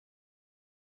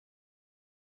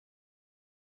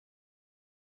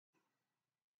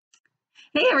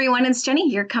Hey everyone, it's Jenny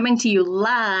here coming to you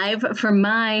live from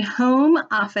my home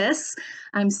office.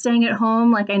 I'm staying at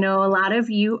home like I know a lot of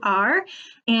you are.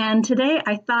 And today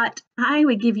I thought I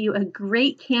would give you a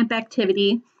great camp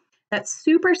activity that's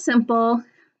super simple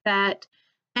that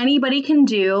anybody can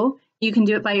do. You can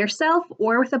do it by yourself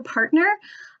or with a partner,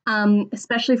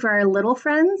 especially for our little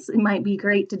friends. It might be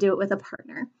great to do it with a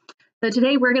partner. So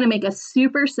today we're going to make a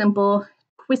super simple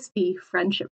Twisty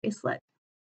friendship bracelet.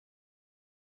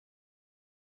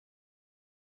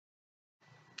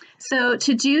 So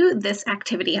to do this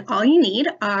activity, all you need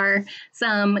are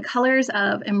some colors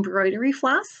of embroidery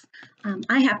floss.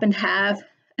 I happen to have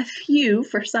a few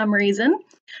for some reason,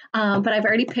 but I've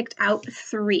already picked out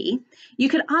 3. You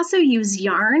could also use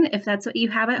yarn if that's what you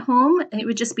have at home. It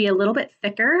would just be a little bit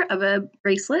thicker of a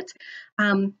bracelet.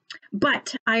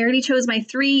 But I already chose my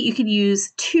 3. You could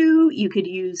use 2, you could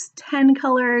use 10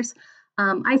 colors.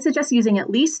 I suggest using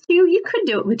at least 2. You could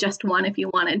do it with just 1 if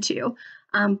you wanted to.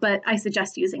 But I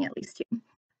suggest using at least 2.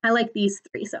 I like these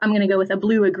 3, so I'm going to go with a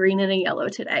blue, a green, and a yellow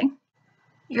today.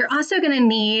 You're also going to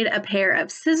need a pair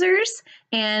of scissors,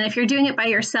 and if you're doing it by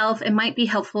yourself, it might be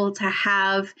helpful to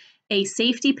have a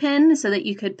safety pin so that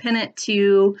you could pin it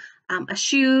to a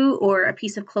shoe or a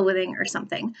piece of clothing or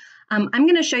something. I'm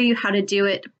going to show you how to do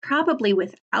it probably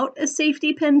without a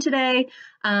safety pin today,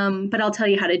 but I'll tell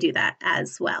you how to do that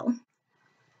as well.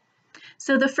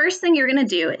 So the first thing you're going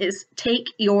to do is take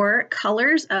your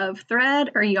colors of thread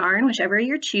or yarn, whichever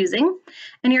you're choosing,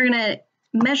 and you're going to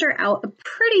measure out a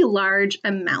pretty large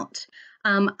amount.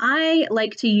 I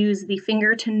like to use the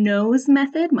finger to nose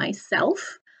method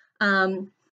myself.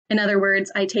 In other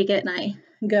words, I take it and I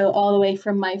go all the way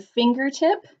from my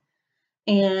fingertip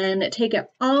and take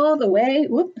it all the way,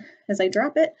 whoop, as I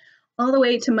drop it, all the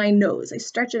way to my nose. I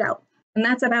stretch it out. And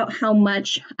that's about how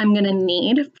much I'm going to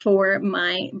need for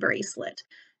my bracelet.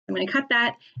 I'm going to cut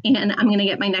that, and I'm going to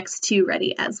get my next 2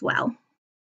 ready as well.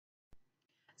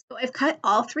 So I've cut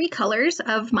all 3 colors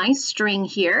of my string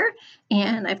here,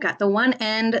 and I've got the one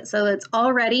end, so it's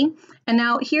all ready. And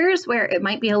now here's where it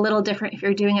might be a little different if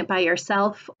you're doing it by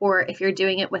yourself or if you're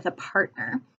doing it with a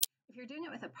partner. If you're doing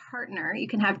it with a partner, you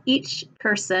can have each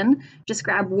person just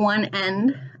grab one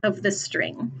end of the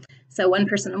string. So one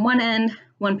person on one end,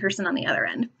 one person on the other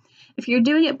end. If you're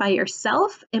doing it by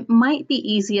yourself, it might be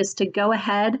easiest to go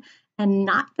ahead and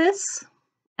knot this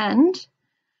end.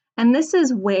 And this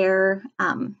is where,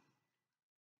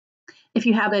 if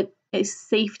you have a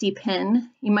safety pin,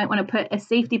 you might want to put a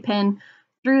safety pin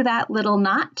through that little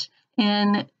knot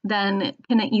and then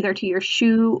pin it either to your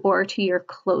shoe or to your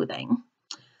clothing.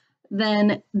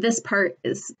 Then this part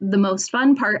is the most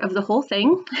fun part of the whole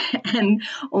thing and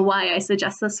why I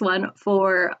suggest this one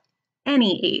for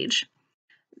any age.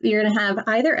 You're going to have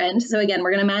either end. So again,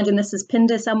 we're going to imagine this is pinned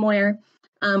to somewhere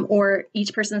or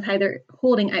each person is either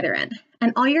holding either end.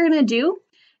 And all you're going to do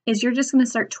is you're just going to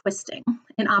start twisting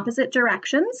in opposite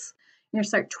directions. You're going to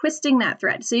start twisting that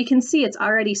thread. So you can see it's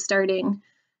already starting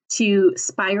to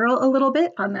spiral a little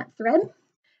bit on that thread.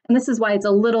 And this is why it's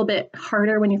a little bit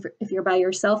harder when if you're by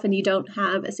yourself and you don't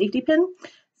have a safety pin.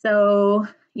 So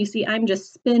you see I'm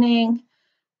just spinning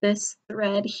this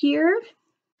thread here.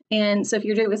 And so if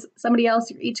you're doing it with somebody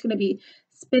else, you're each going to be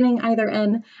spinning either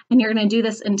end, and you're going to do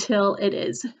this until it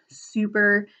is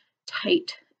super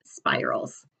tight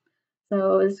spirals.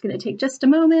 So it's going to take just a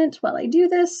moment while I do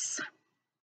this.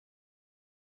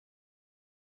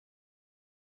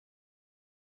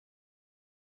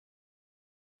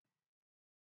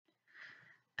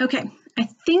 Okay, I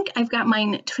think I've got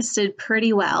mine twisted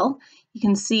pretty well. You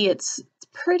can see it's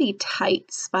pretty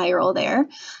tight spiral there.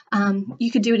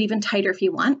 You could do it even tighter if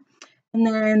you want. And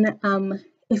then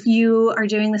if you are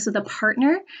doing this with a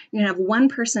partner, you're gonna have one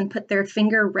person put their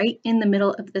finger right in the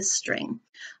middle of the string.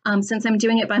 Since I'm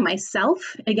doing it by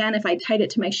myself, again, if I tied it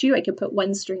to my shoe, I could put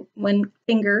one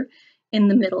finger in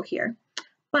the middle here.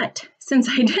 But since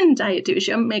I didn't tie it to a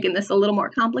shoe, I'm making this a little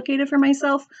more complicated for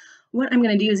myself. What I'm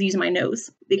going to do is use my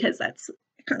nose because that's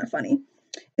kind of funny.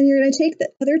 And you're going to take the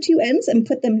other 2 ends and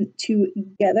put them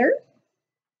together.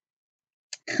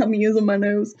 I'm using my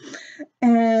nose.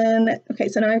 And okay,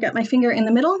 so now I've got my finger in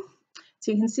the middle.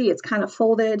 So you can see it's kind of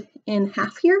folded in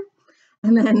half here.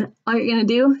 And then all you're going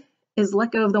to do is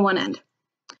let go of the one end.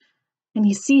 And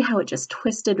you see how it just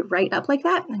twisted right up like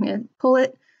that? I'm going to pull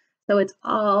it so it's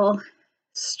all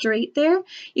straight there.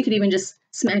 You could even just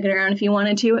smack it around if you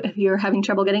wanted to, if you're having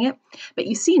trouble getting it. But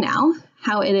you see now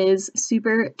how it is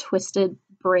super twisted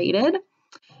braided.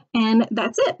 And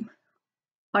that's it.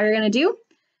 All you're going to do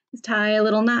is tie a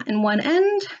little knot in one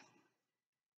end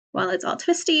while it's all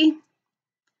twisty.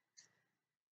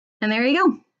 And there you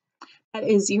go. That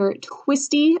is your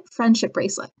Twisty friendship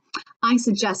bracelet. I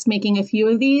suggest making a few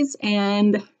of these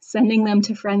and sending them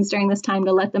to friends during this time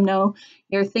to let them know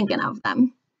you're thinking of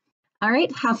them. All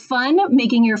right, have fun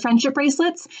making your friendship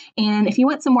bracelets. And if you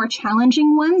want some more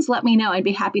challenging ones, let me know. I'd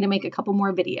be happy to make a couple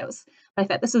more videos. But I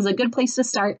thought this is a good place to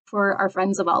start for our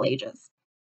friends of all ages.